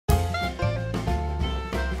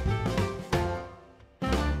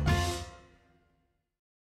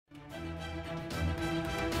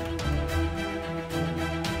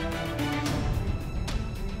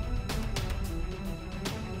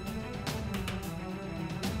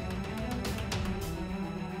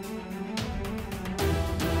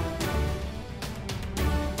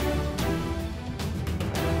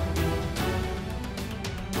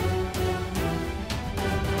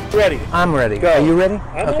Ready. I'm ready. Go. Are you ready?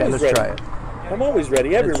 I'm okay, always let's ready. try it. I'm always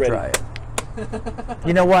ready. Ever Let's ready. try it.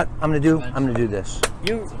 You know what I'm gonna do? I'm gonna do this.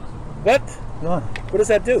 You, what? What? What does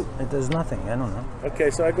that do? It does nothing. I don't know. Okay,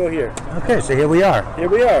 so I go here. Okay, so here we are. Here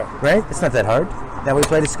we are. Right? It's not that hard. Now we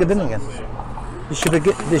play the skibin again. The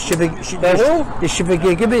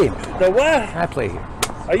shibigigibib. The what? I play here.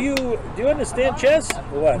 Are you? Do you understand chess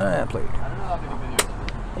or what? I play here.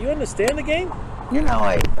 Do you understand the game? You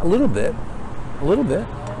know, a little bit. A little bit.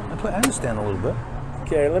 I understand a little bit.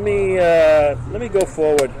 Okay, let me go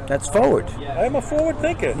forward. That's forward. I'm a forward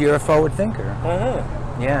thinker. You're a forward thinker.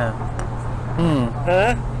 Uh-huh. Yeah.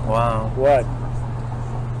 Huh? Wow. What?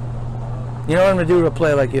 You know what I'm gonna do to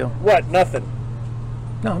play like you? What? Nothing.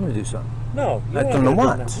 No, I'm gonna do something. No. I don't know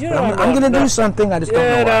what. You But don't I'm gonna know. do something. I just don't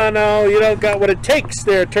know what. No. You don't got what it takes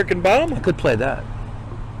there, Turkenbaum. I could play that.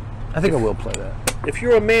 I think I will play that. If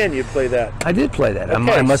you're a man, you'd play that. I did play that.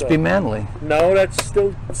 Okay, I must be manly. No, that's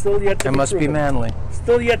still yet to be I must be proven. manly.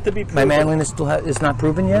 Still yet to be proven. My manliness still is not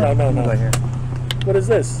proven yet? No. Let me go here. What is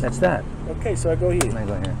this? That's that. Okay, so I go here. Let me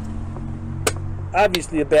go here.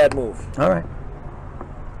 Obviously a bad move. All right.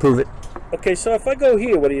 Prove it. Okay, so if I go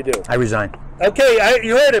here, what do you do? I resign. Okay,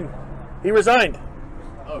 you heard him. He resigned.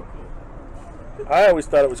 Oh, cool. I always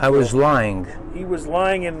thought it was cool. I was lying. He was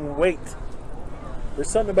lying in wait. There's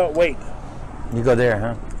something about wait. You go there,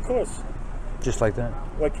 huh? Of course. Just like that.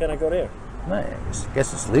 Why can't I go there? No, I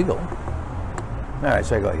guess it's legal. All right,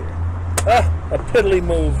 so I go here. Ah, a piddly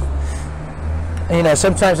move. You know,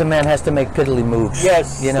 sometimes a man has to make piddly moves.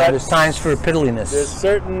 Yes. You know, there's times for piddliness. There's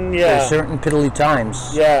certain, yeah. There's certain piddly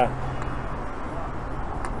times. Yeah.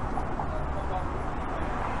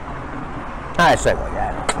 All right, so I go.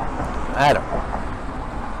 Yeah,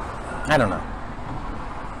 I don't know.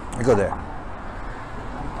 I go there.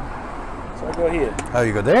 So I go here. Oh,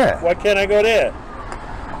 you go there? Why can't I go there?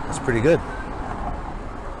 That's pretty good.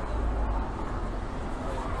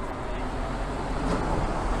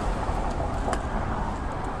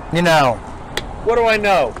 You know. What do I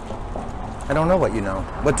know? I don't know what you know.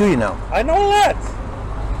 What do you know? I know a lot.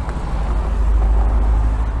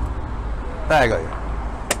 I go here.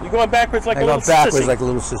 You're going backwards like I a go little backwards sissy. like a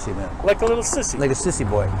little sissy, man. Like a little sissy. Like a sissy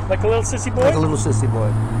boy. Like a little sissy boy? Like a little sissy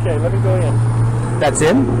boy. Okay, let me go in. That's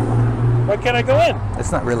in? Why can't I go in?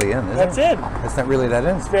 It's not really in, is That's it? in. It's not really that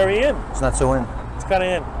in. It's very in. It's not so in. It's kind of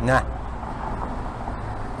in. Nah.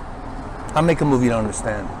 I'll make a move you don't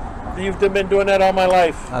understand. You've been doing that all my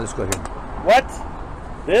life. I'll just go here. What?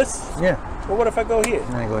 This? Yeah. Well, what if I go here?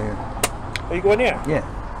 And I go here. Are you going there? Yeah.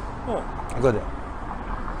 Huh. I go there.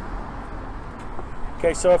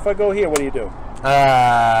 Okay, so if I go here, what do you do?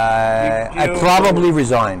 I'd probably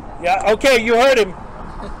resign. Yeah, okay, you heard him.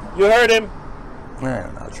 You heard him. I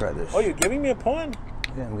don't know, I'll try this. Oh, you're giving me a pawn?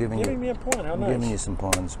 Yeah, I'm giving me a pawn. How I'm nice. giving you some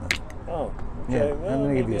pawns, man. Oh, Yeah, okay. Well, I'm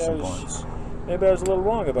going to give you maybe some I was- pawns. Maybe I was a little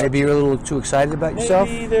wrong about Maybe you're a little too excited about yourself?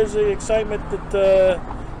 Maybe there's the excitement that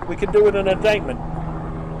we could do it in an indictment.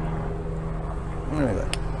 There we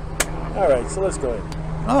go. All right, so let's go in.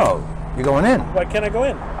 Oh, you're going in? Why can't I go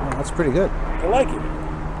in? Oh, that's pretty good. You like it?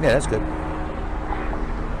 Yeah, that's good.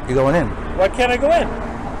 You're going in? Why can't I go in?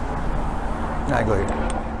 No, I go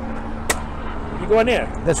here. You go in there?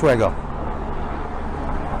 That's where I go.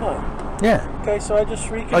 Huh. Yeah. Okay, so I just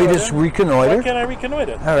reconnoiter. Oh, you just reconnoiter? Why can't I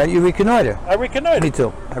reconnoiter? All right, you reconnoiter. I reconnoiter. Me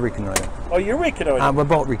too. I reconnoiter. Oh, you're reconnoitering. We're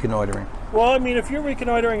both reconnoitering. Well, I mean, if you're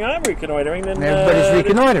reconnoitering, I'm reconnoitering, then Everybody's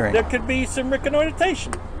reconnoitering. There could be some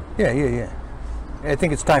reconnoitation. Yeah. I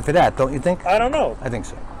think it's time for that, don't you think? I don't know. I think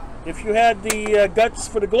so. If you had the guts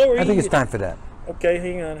for the glory. I think it's time for that. Okay,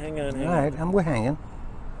 hang on. All right, we're hanging.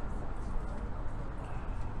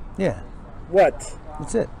 Yeah. What?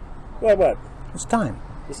 That's it. What? It's time.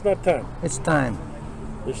 It's not time. It's time.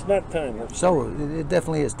 It's not time. So it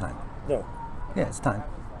definitely is time. No. Yeah, it's time.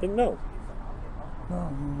 Then no. I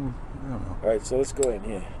don't know. All right, so let's go in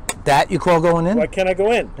here. That you call going in? Why can't I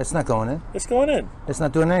go in? That's not going in. It's going in. It's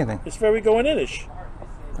not doing anything. It's very going in-ish.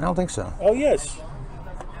 I don't think so. Oh, yes.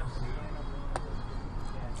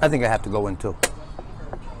 I think I have to go in too.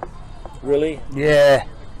 Really? Yeah.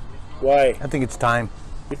 Why? I think it's time.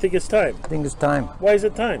 You think it's time? I think it's time. Why is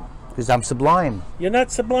it time? Because I'm sublime. You're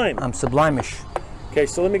not sublime. I'm sublime-ish. Okay,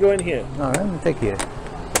 so let me go in here. All right, let me take you.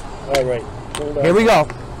 All right. Hold on. Here we go.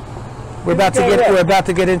 We're about to go get. right. We're about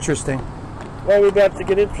to get interesting. Why are we about to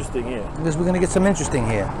get interesting here? Because we're going to get some interesting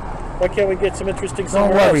here. Why can't we get some interesting Don't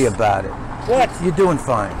somewhere worry else? about it. What? You're doing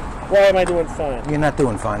fine. Why am I doing fine? You're not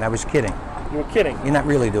doing fine. I was kidding. You were kidding. You're not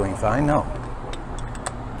really doing fine. No.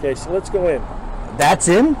 Okay, so let's go in. That's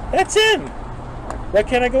in? That's in. Why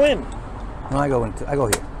can't I go in? No, I go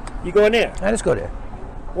here. You go in there. I just go there.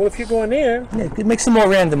 Well, if you're going there, Yeah, make some more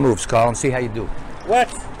random moves, Carl, and see how you do. what?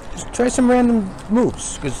 Just try some random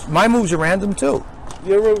moves, because my moves are random too.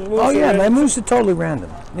 Your moves Oh are yeah, random? my moves are totally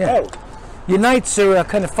random. Yeah. Oh. Your knights are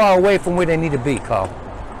kind of far away from where they need to be, Carl.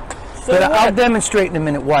 So But what? I'll demonstrate in a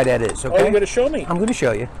minute why that is, okay? Oh, you're going to show me? I'm going to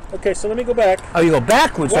show you. Okay, so let me go back. Oh, you go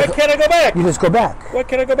backwards? Why can't I go back? You just go back. Why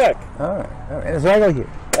can't I go back? All right, all right. So I go here.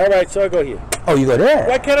 All right, so I go here. Oh, you go there?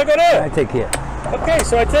 Why can't I go there? I take here. Okay,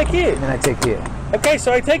 so I take here. And I take here. Okay,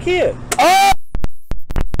 so I take here. Oh!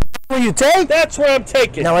 Will you take? That's where I'm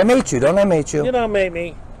taking. Now I mate you, don't I mate you? You don't mate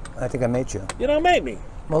me. I think I mate you. You don't mate me.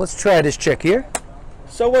 Well, let's try this check here.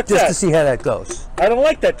 So what's Just that? to see how that goes. I don't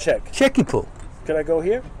like that check. Checky poo. Can I go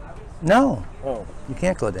here? No. Oh. You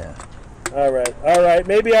can't go there. All right. All right.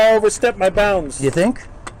 Maybe I overstepped my bounds. You think?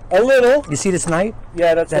 A little. You see this knight?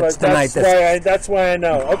 Yeah, that's why I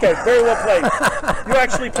know. Okay, very well played. You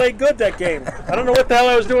actually played good that game. I don't know what the hell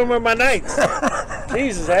I was doing with my knights.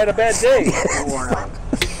 Jesus, I had a bad day.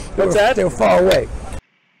 What's that? They were far away.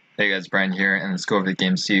 Hey guys, Brian here, and let's go over the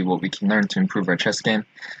game, see what we can learn to improve our chess game.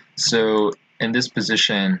 So in this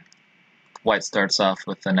position, White starts off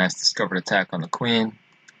with a nice discovered attack on the queen,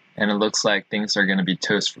 and it looks like things are going to be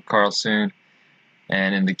toast for Carl soon.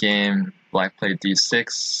 And in the game, Black played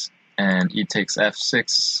d6, and e takes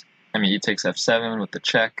f7 with the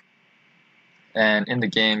check. And in the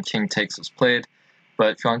game, King takes was played.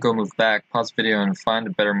 But if you want to go move back, pause the video and find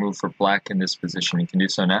a better move for Black in this position. You can do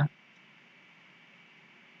so now.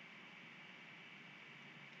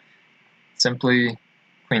 Simply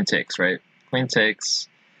queen takes, right? Queen takes,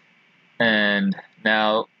 and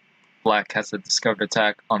now Black has a discovered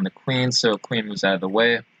attack on the queen, so queen moves out of the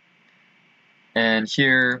way. And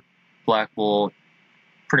here, Black will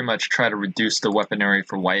pretty much try to reduce the weaponry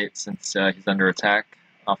for White since he's under attack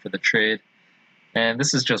off of the trade. And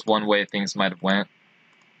this is just one way things might have went.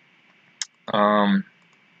 And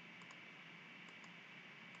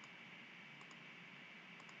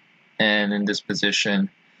in this position,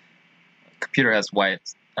 computer has White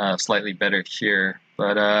slightly better here,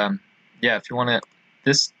 but yeah, if you want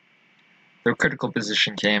to, the critical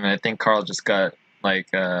position came, and I think Carl just got like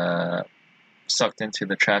sucked into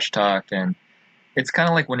the trash talk, and it's kind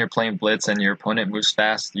of like when you're playing blitz and your opponent moves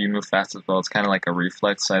fast, you move fast as well. It's kind of like a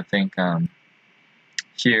reflex. So I think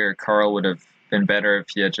here Carl would have been better if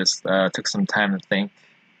he had just took some time to think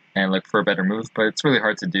and look for a better move, but it's really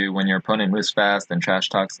hard to do when your opponent moves fast and trash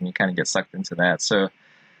talks, and you kind of get sucked into that. So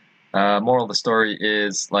moral of the story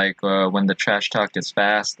is, like, when the trash talk is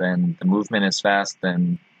fast and the movement is fast,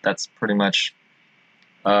 then that's pretty much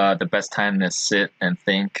the best time to sit and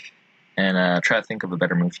think and try to think of a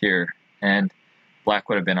better move here. And Black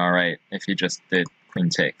would have been alright if he just did queen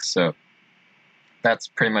takes. So that's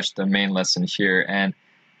pretty much the main lesson here, and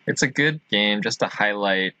it's a good game just to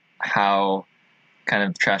highlight how kind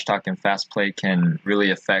of trash talk and fast play can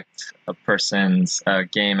really affect a person's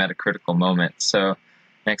game at a critical moment. So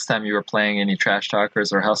next time you are playing any trash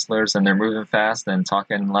talkers or hustlers and they're moving fast and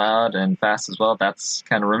talking loud and fast as well, that's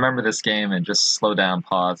kind of remember this game and just slow down,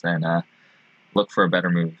 pause, and look for a better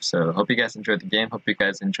move. So hope you guys enjoyed the game. Hope you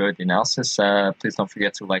guys enjoyed the analysis. Please don't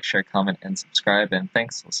forget to like, share, comment, and subscribe. And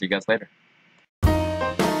thanks. We'll see you guys later.